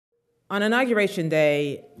On Inauguration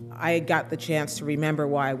Day, I got the chance to remember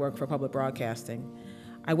why I worked for public broadcasting.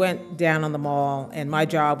 I went down on the mall, and my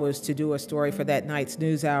job was to do a story for that night's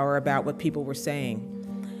news hour about what people were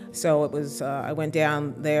saying. So it was, I went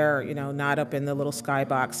down there, not up in the little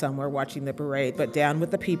skybox somewhere watching the parade, but down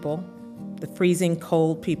with the people, the freezing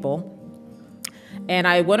cold people. And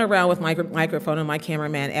I went around with my microphone and my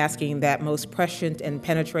cameraman asking that most prescient and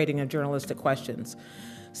penetrating of journalistic questions.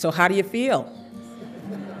 So how do you feel?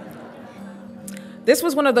 This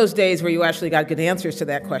was one of those days where you actually got good answers to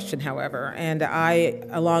that question, however, and I,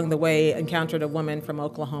 along the way, encountered a woman from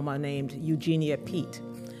Oklahoma named Eugenia Pete.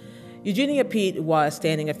 Eugenia Pete was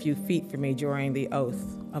standing a few feet from me during the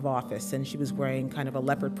oath of office, and she was wearing kind of a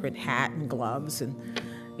leopard print hat and gloves and,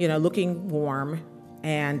 looking warm.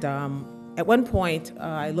 And at one point,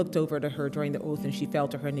 I looked over to her during the oath, and she fell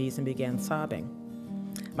to her knees and began sobbing.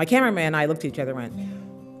 My cameraman and I looked at each other and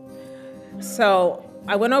went. So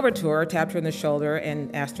I went over to her, tapped her on the shoulder,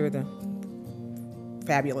 and asked her the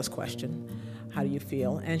fabulous question, how do you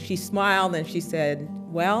feel? And she smiled and she said,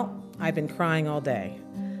 well, I've been crying all day.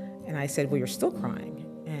 And I said, well, you're still crying.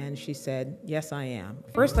 And she said, yes, I am.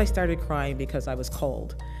 First, I started crying because I was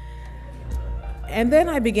cold. And then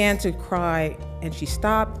I began to cry, and she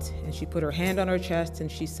stopped, and she put her hand on her chest,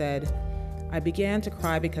 and she said, I began to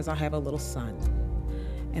cry because I have a little son.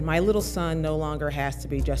 And my little son no longer has to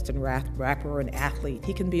be just a rapper or an athlete.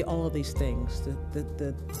 He can be all of these things.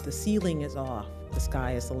 The ceiling is off. The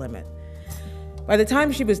sky is the limit. By the time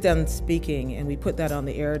she was done speaking and we put that on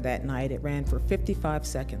the air that night, it ran for 55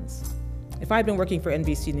 seconds. If I'd been working for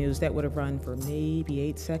NBC News, that would have run for maybe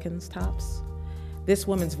 8 seconds tops. This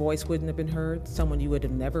woman's voice wouldn't have been heard, someone you would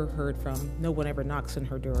have never heard from. No one ever knocks on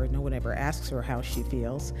her door, no one ever asks her how she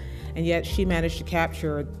feels. And yet she managed to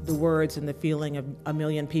capture the words and the feeling of a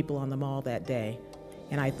million people on the mall that day.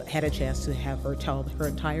 And I had a chance to have her tell her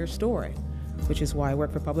entire story, which is why I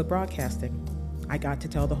work for public broadcasting. I got to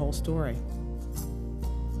tell the whole story.